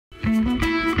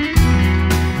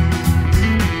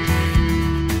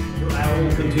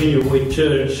continue with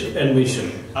church and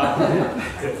mission.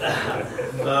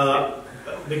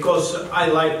 Because I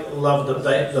love the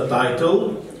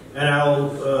title, and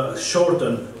I'll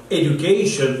shorten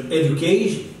education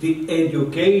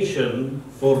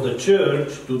for the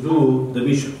church to do the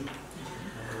mission.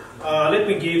 Let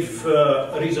me give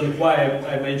a reason why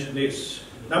I mentioned this.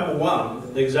 Number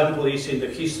one, the example is in the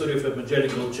history of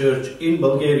evangelical church in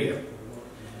Bulgaria.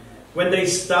 When they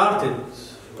started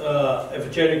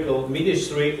evangelical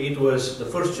ministry, the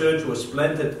first church was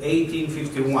planted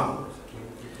 1851.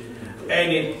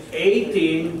 And in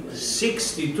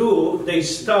 1862, they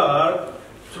start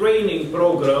training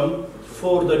program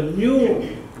for the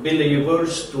new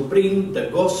believers to bring the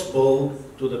gospel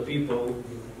to the people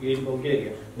in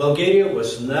Bulgaria. Bulgaria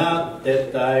was not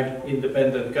that time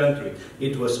independent country.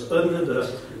 It was under the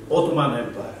Ottoman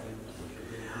Empire.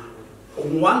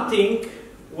 One thing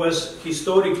was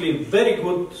historically very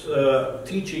good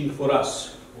teaching for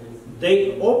us.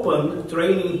 They opened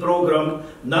training program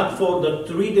not for the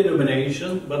three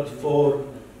denominations, but for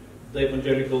the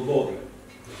evangelical body.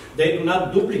 They do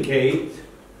not duplicate,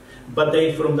 but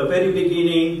they from the very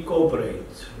beginning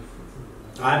cooperate.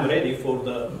 I'm ready for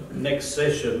the next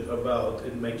session about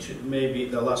it, maybe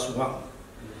the last one.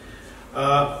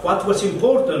 What was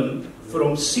important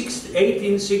from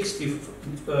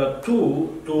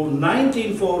 1862 to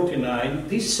 1949,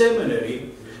 this seminary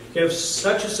have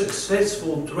such a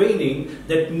successful training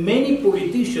that many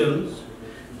politicians,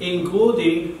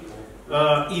 including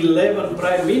 11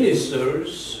 prime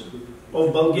ministers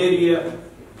of Bulgaria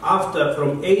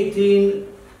from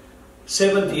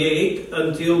 1878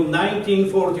 until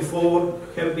 1944,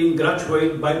 have been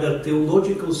graduated by the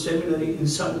theological seminary in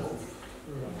Samokov.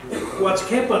 What's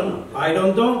happened, I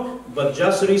don't know, but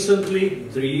just recently,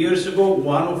 3 years ago,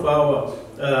 one of our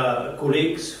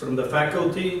colleagues from the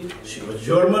faculty, she was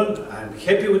German, I'm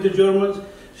happy with the Germans,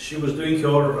 she was doing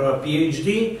her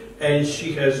PhD, and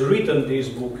she has written this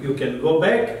book. You can go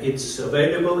back, it's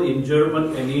available in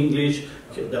German and English.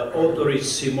 The author is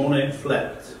Simone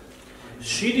Flat.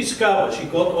 She discovered, she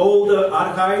got all the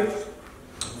archive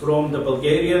from the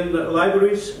Bulgarian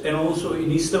libraries and also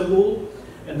in Istanbul,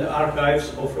 and the archives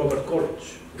of Robert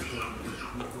College.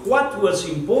 What was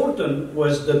important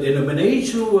was the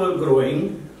denominations were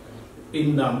growing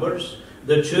in numbers,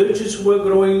 the churches were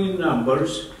growing in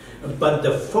numbers, but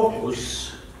the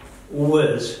focus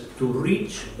was to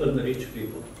reach unreached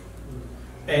people.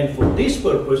 And for this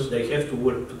purpose, they have to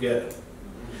work together.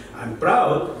 I'm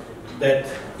proud that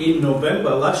in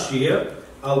November last year,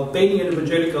 Albanian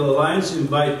Evangelical Alliance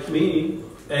invited me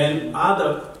and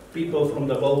other people from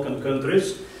the Balkan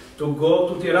countries to go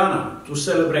to Tirana to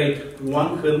celebrate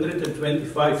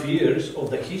 125 years of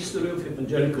the history of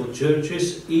evangelical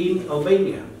churches in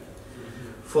Albania.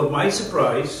 For my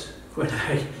surprise, when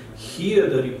I hear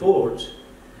the report,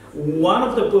 one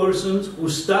of the persons who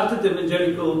started the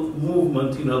evangelical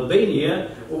movement in Albania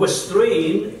was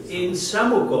trained in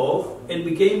Samokov and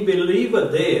became believer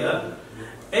there,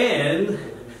 and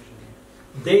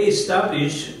they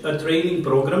established a training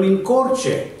program in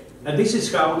Korce. And this is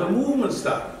how the movement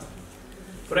started.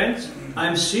 Friends,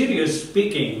 I'm serious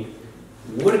speaking.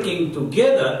 Working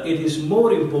together, it is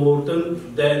more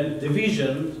important than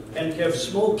division and have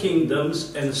small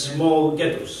kingdoms and small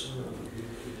ghettos.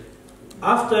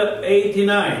 After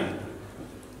 89,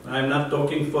 I'm not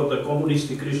talking for the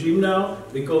communistic regime now,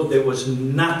 because there was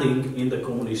nothing in the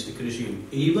communistic regime.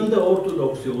 Even the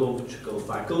Orthodox theological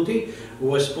faculty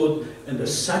was put under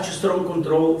such strong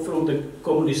control from the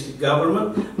communistic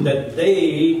government that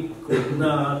they could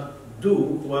not do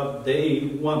what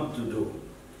they want to do.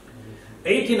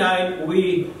 89,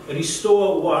 we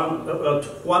restore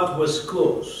what was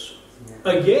closed.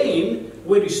 Again,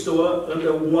 we restore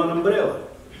under one umbrella,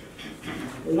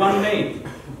 one name.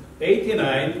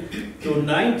 89 to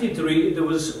 93, there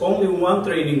was only one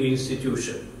training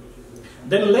institution.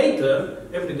 Then later,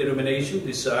 every denomination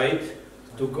decided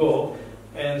to go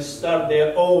and start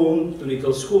their own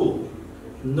little school.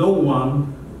 No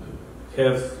one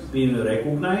have been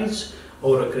recognized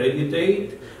or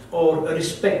accredited or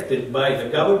respected by the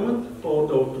government or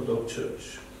the Orthodox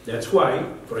Church. That's why,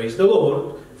 praise the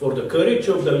Lord, for the courage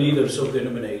of the leaders of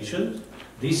denominations.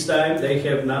 This time they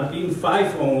have not been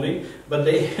 5 only, but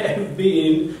they have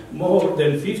been more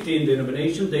than 15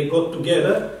 denominations. They got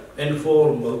together and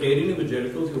formed Bulgarian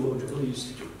Evangelical Theological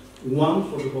Institute, one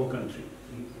for the whole country.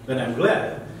 And I'm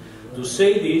glad to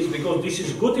say this because this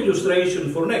is good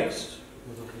illustration for next.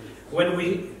 When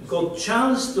we got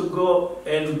chance to go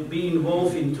and be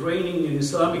involved in training in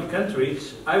Islamic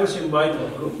countries, I was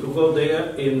invited to go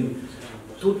there in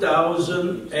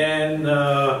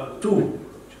 2002.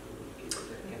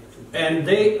 and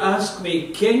they asked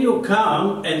me, can you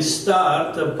come and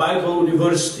start a Bible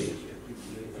university?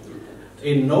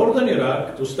 In northern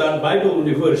Iraq, to start Bible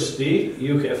university,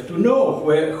 you have to know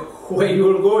where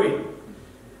you're going.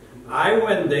 I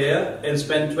went there and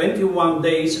spent 21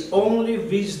 days only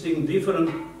visiting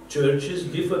different churches,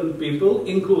 different people,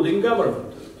 including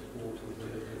government.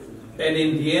 And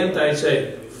in the end I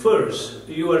say, first,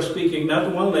 you are speaking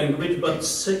not one language, but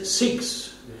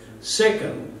six.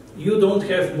 Second, you don't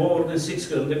have more than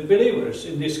 600 believers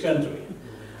in this country.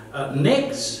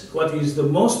 Next, what is the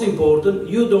most important,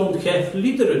 you don't have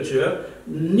literature,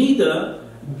 neither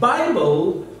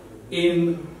Bible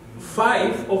in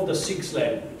 5 of the 6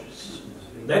 languages.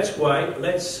 That's why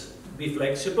let's be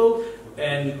flexible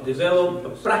and develop a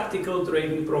practical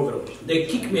training program. They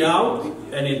kick me out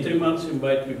and in 3 months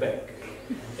invite me back.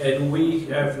 And we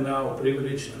have now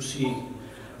privilege to see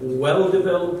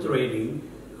well-developed training,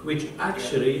 which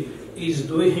actually is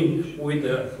doing with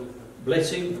the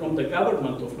blessing from the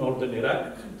government of northern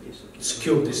Iraq,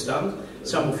 Kurdistan.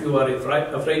 Some of you are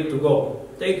afraid to go.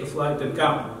 Take a flight and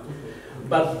come.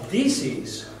 But this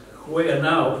is where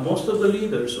now most of the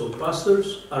leaders or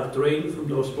pastors are trained from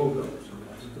those programs.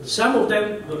 Some of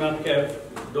them do not have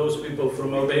those people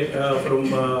from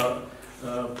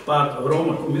part of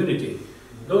Roma community.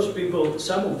 Those people,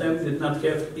 some of them did not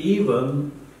have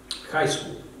even high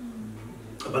school,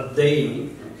 but they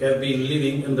have been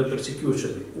living under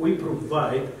persecution. We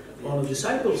provide on a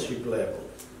discipleship level.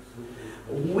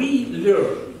 We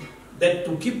learn that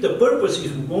to keep the purpose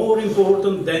is more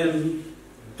important than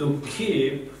to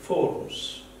keep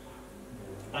forms.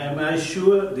 Am I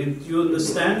sure? Did you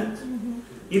understand?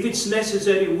 If it's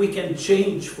necessary, we can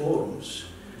change forms,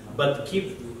 but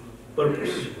keep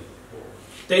purpose.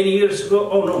 10 years ago,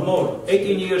 oh no, more,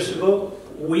 18 years ago,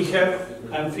 we have,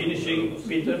 I'm finishing,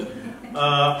 Peter,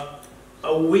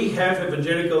 we have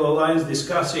Evangelical Alliance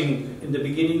discussing in the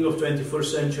beginning of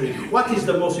 21st century, what is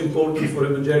the most important for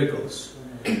evangelicals?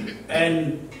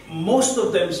 And most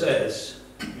of them says,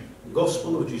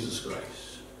 Gospel of Jesus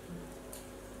Christ.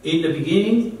 In the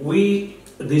beginning, we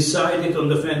decided on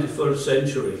the 21st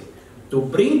century to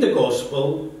bring the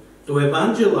gospel, to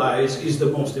evangelize is the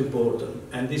most important.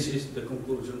 And this is the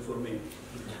conclusion for me.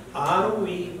 Are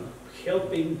we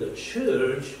helping the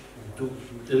church to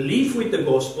live with the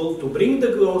gospel, to bring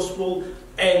the gospel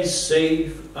and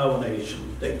save our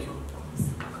nation? Thank you.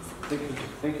 Thank you.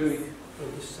 Thank you.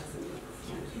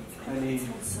 Any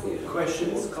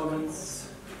questions, comments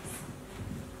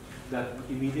that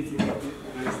immediately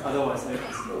otherwise I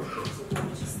ask.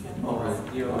 All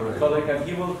right. Your colleague,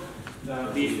 he will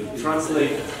be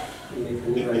translated.